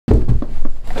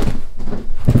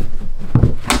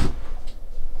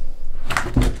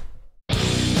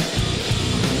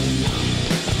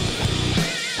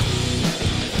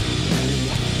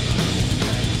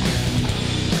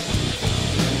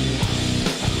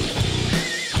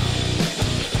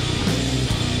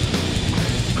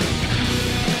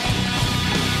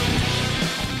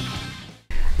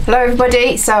Hello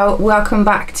everybody, so welcome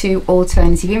back to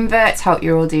Alternative Inverts. Hope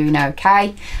you're all doing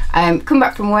okay. Come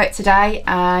back from work today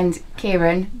and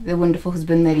Kieran, the wonderful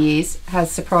husband that he is,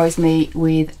 has surprised me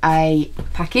with a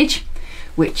package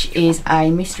which is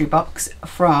a mystery box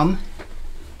from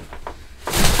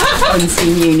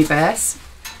Unseen Universe.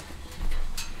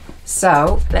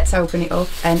 So let's open it up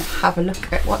and have a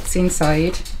look at what's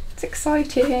inside. It's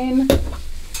exciting.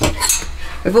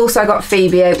 We've also got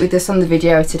Phoebe out with us on the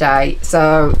video today,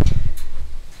 so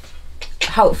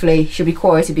hopefully she'll be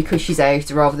quieter because she's out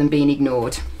rather than being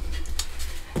ignored.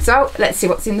 So let's see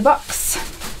what's in the box.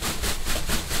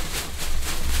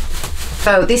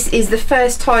 So this is the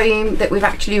first time that we've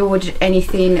actually ordered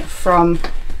anything from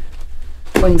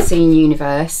Unseen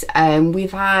Universe.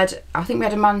 We've had, I think we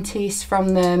had a mantis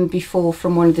from them before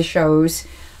from one of the shows.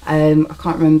 I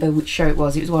can't remember which show it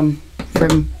was. It was one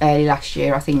from early last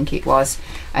year, I think it was.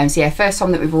 So yeah, first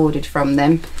time that we've ordered from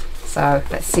them. So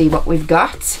let's see what we've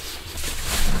got.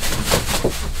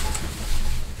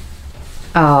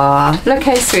 Ah, look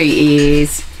how sweet he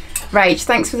is. Rach,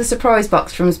 thanks for the surprise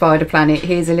box from Spider Planet.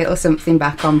 Here's a little something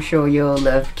back I'm sure you'll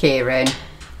love, Kieran.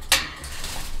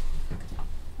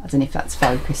 I don't know if that's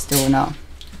focused or not.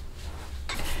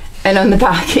 And on the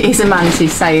back is a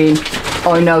mantis saying,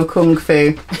 "I know Kung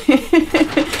Fu."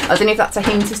 I don't know if that's a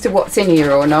hint as to what's in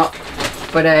here or not,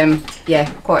 but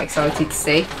yeah, quite excited to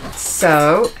see.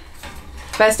 So,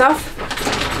 first off,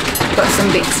 got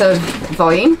some bits of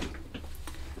vine,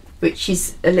 which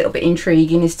is a little bit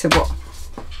intriguing as to what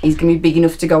is going to be big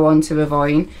enough to go onto a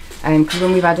vine. Because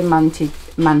when we've had a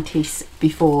mantis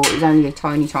before, it was only a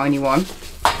tiny, tiny one.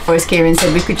 Or as Kieran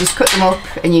said, we could just cut them up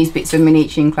and use bits of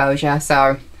miniature enclosure.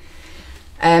 So,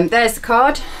 there's the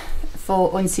card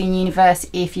for Unseen Universe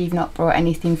if you've not brought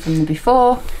anything from them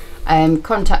before.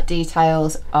 Contact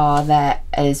details are there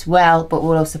as well, but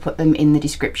we'll also put them in the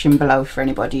description below for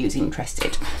anybody who's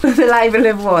interested. The label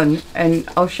of one, and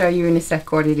I'll show you in a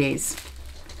sec what it is.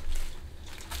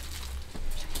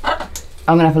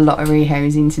 I'm gonna have a lot of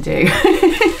rehousing to do.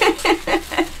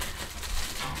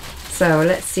 So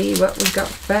let's see what we've got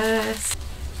first.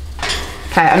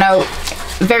 Okay, I know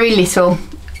very little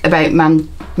about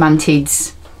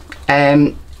mantids,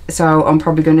 so I'm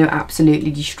probably going to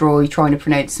absolutely destroy trying to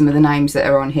pronounce some of the names that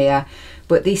are on here.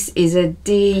 But this is a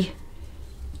D.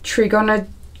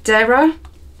 trigonodera,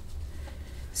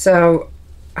 so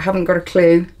I haven't got a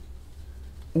clue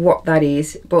what that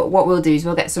is, but what we'll do is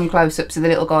we'll get some close-ups of the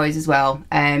little guys as well,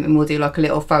 and we'll do like a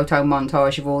little photo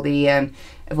montage of all the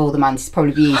mantis. It'll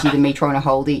probably be easier than me trying to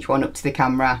hold each one up to the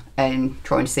camera and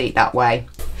trying to see it that way.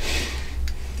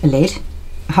 A lid.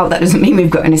 I hope that doesn't mean we've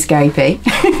got an escapee.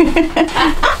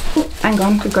 Oh, hang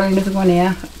on, we've got another one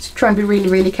here. Just try and be really,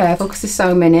 really careful because there's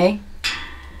so many.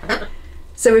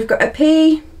 So we've got a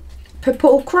P.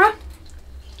 purpura.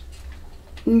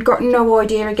 Got no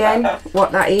idea again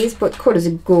what that is, but colours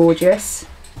are gorgeous.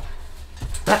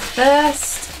 That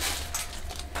first.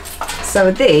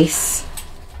 So this,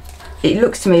 it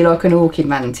looks to me like an orchid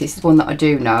mantis. It's one that I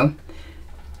do know.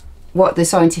 What the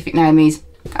scientific name is,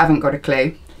 I haven't got a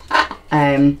clue.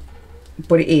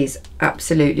 But it is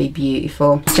absolutely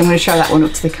beautiful. So I'm going to show that one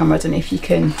up to the camera. I don't know if you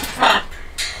can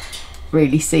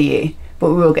really see it,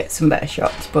 but we will get some better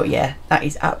shots. But yeah, that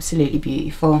is absolutely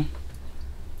beautiful.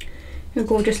 You're a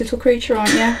gorgeous little creature,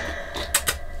 aren't you?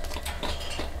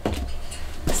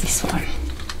 What's this one?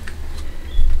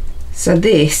 So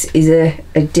this is a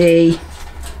D.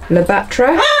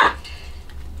 labatra.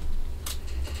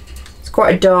 It's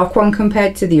quite a dark one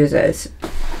compared to the others.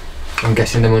 I'm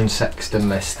guessing them unsexed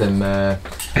unless them got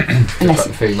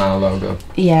the female logo.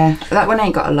 Yeah, that one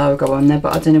ain't got a logo on there,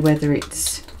 but I don't know whether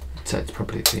it's... So it's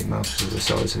probably a female because of the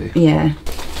size of it. Yeah.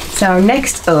 So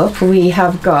next up we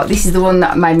have got, this is the one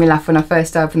that made me laugh when I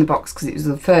first opened the box because it was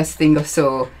the first thing I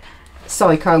saw.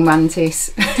 Psycho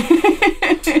Mantis.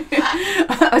 I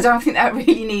don't think that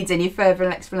really needs any further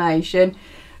explanation,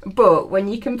 but when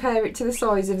you compare it to the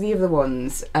size of the other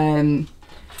ones,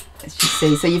 let's just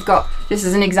see. So you've got, just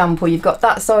as an example, you've got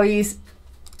that size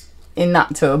in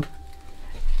that tub.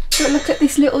 But look at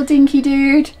this little dinky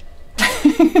dude.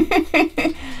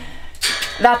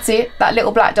 That's it, that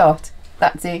little black dot.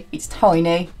 That's it, it's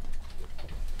tiny.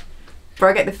 But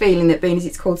I get the feeling that being as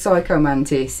it's called Psycho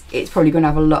Mantis, it's probably going to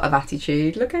have a lot of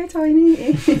attitude. Look how tiny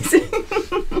it is.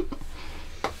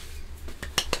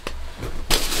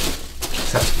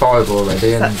 So that's 5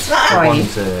 already, and that's 5.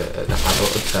 One's an adult, I'd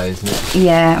say, isn't it?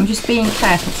 Yeah, I'm just being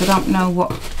careful because I don't know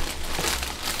what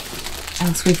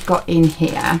else we've got in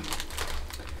here.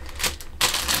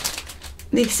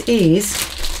 This is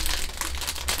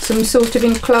some sort of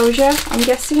enclosure, I'm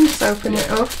guessing. Let's open it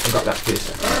up. I've got that for you.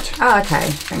 Oh, okay,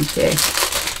 thank you.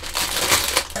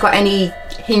 got any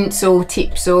hints or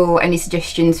tips or any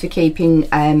suggestions for keeping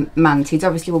mantids,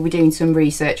 obviously we'll be doing some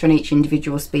research on each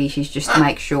individual species just to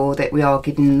make sure that we are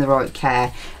giving them the right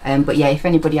care. But yeah, if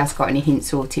anybody has got any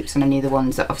hints or tips on any of the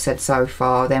ones that I've said so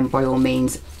far, then by all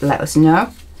means let us know.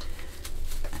 How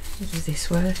does this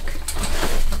work?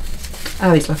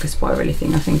 Oh, it's like a spirally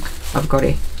thing, I think. I've got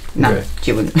it. No, okay.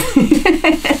 She wouldn't.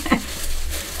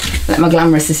 Let my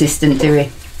glamorous assistant do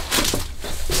it.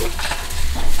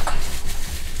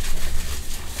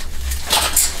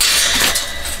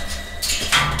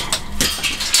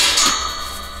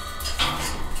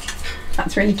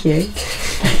 That's really cute.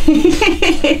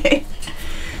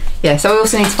 Yeah, so we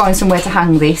also need to find somewhere to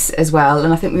hang this as well,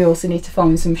 and I think we also need to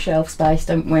find some shelf space,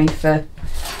 don't we, for...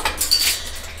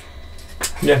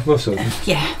 Yeah, we'll sort it.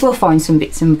 Yeah, we'll find some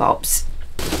bits and bobs.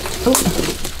 Ooh.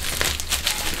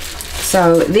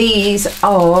 So these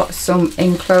are some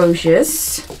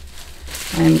enclosures,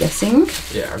 I'm guessing.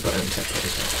 Yeah, I've got them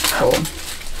separate. Cool.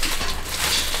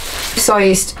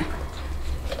 Sized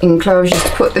enclosures to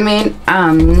put them in,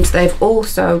 and they've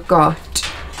also got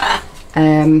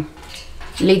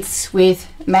lids with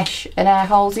mesh and air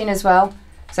holes in as well,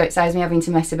 so it saves me having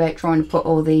to mess about trying to put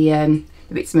all the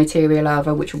bits of material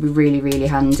over, which will be really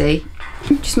handy.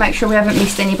 Just make sure we haven't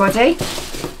missed anybody.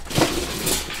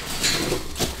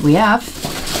 We have.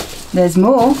 There's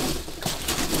more.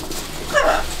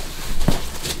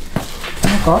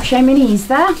 Oh gosh, how many is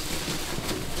there?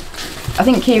 I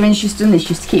think Kieran's just done this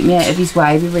just to keep me out of his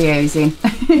way with reusing.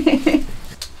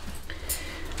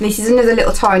 This is another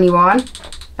little tiny one,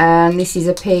 and this is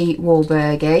a P.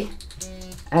 Wahlbergie,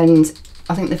 and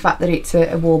I think the fact that it's a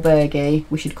Wahlbergie,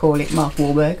 we should call it Mark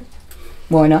Wahlberg.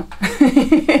 Why not?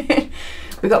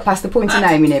 We got past the point of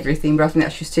naming everything, but I think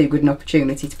that's just too good an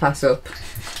opportunity to pass up.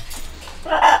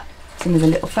 It's another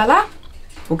little fella,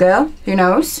 or girl, who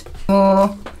knows.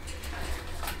 More.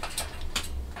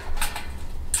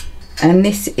 And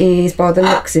this is, by the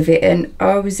looks of it, an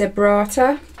O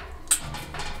zebrata.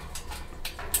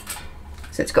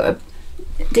 So it's got a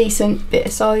decent bit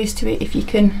of size to it, if you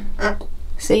can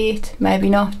see it, maybe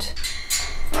not.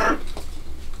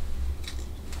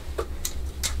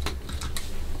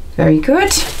 Very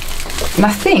good. And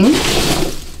I think,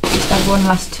 just have one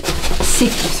last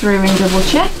sift through and double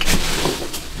check.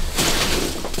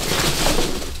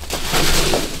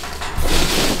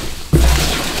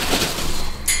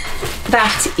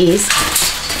 That is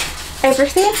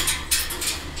everything.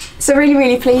 So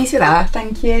really pleased with that,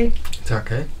 thank you. It's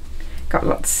okay. Got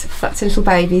lots of little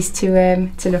babies to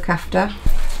look after.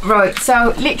 Right,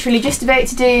 so literally just about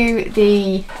to do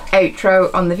the outro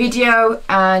on the video,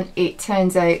 and it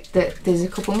turns out that there's a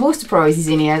couple more surprises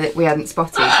in here that we hadn't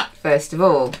spotted first of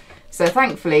all. So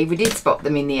thankfully we did spot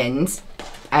them in the end.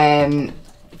 I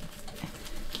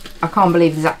can't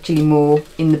believe there's actually more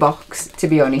in the box, to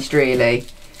be honest, really.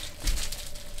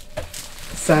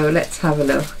 So let's have a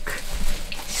look.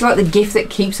 It's like the gift that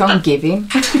keeps on giving.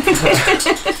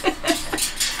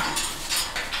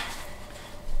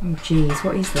 Oh geez,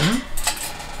 what is that?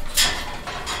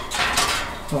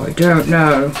 Oh, I don't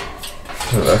know.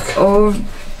 Look.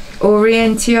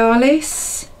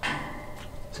 Orientalis?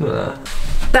 Something like that.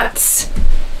 That's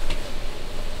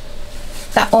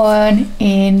that one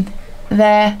in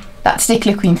there. That stick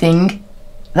looking thing.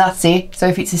 That's it. So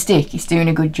if it's a stick, it's doing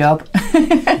a good job.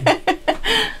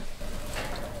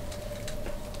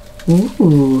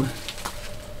 Ooh.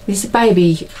 This is a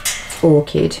baby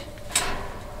orchid.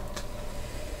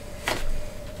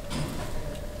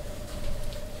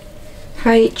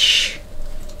 I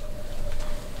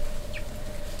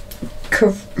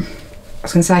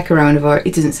was going to say coronavirus.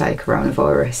 It doesn't say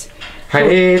coronavirus.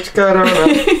 H corona.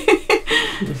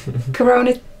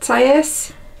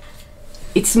 Coronatias.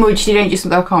 It's smudged. You don't just.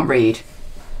 I can't read.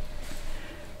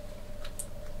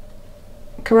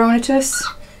 Coronatus.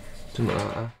 Something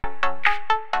like that.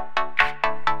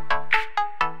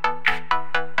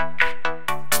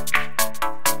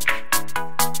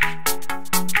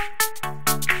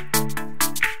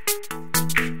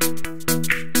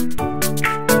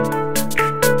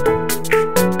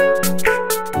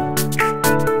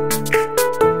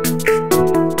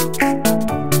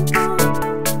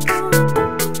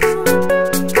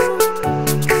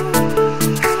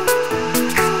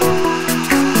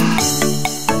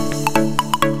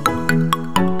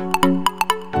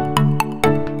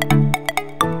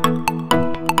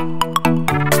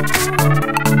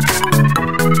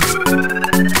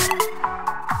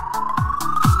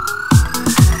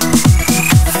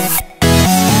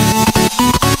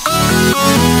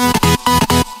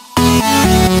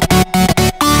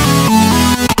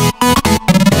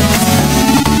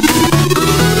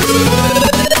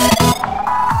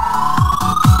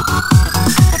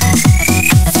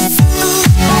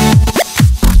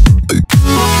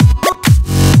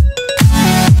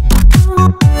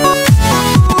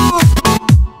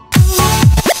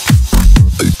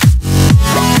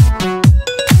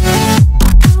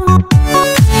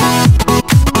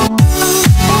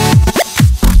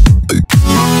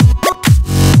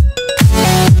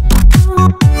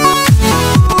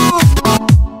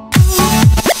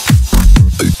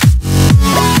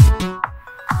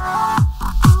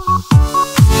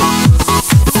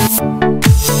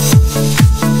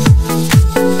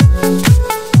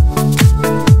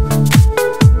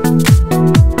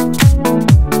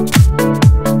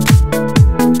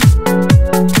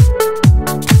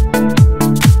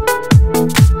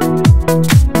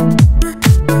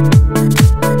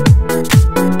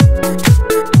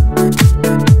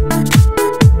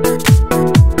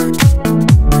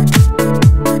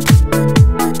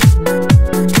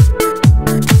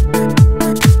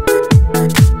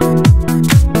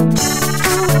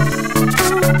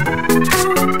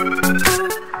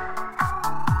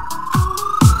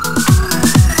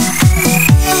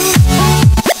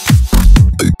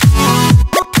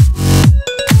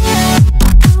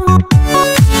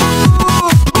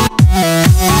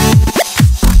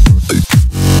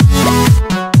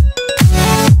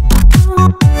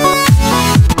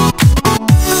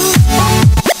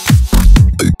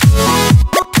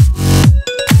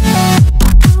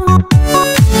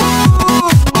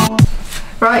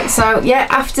 yeah,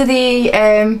 after the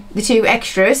 2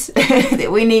 extras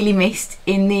that we nearly missed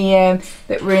in the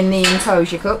that were in the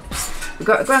enclosure cups, we've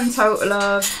got a grand total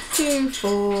of 2,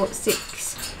 4,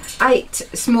 6, 8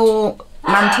 small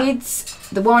mantids,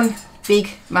 the 1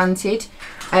 big mantid.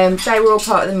 They were all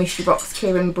part of the mystery box.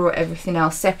 Kieran brought everything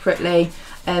else separately.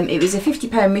 It was a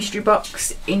 £50 mystery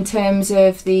box. In terms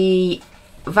of the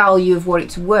value of what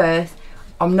it's worth,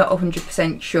 I'm not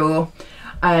 100% sure.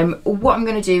 What I'm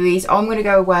going to do is I'm going to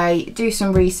go away, do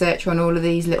some research on all of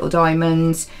these little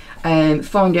diamonds,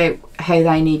 find out how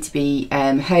they need to be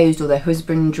housed or their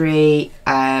husbandry,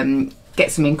 get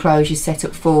some enclosures set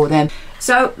up for them.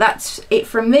 So that's it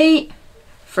from me,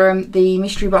 from the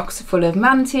mystery box full of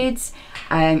mantids,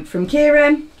 from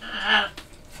Kieran.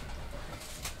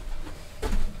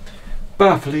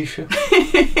 Bye, Felicia.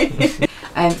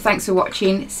 Thanks for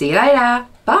watching. See you later.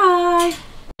 Bye.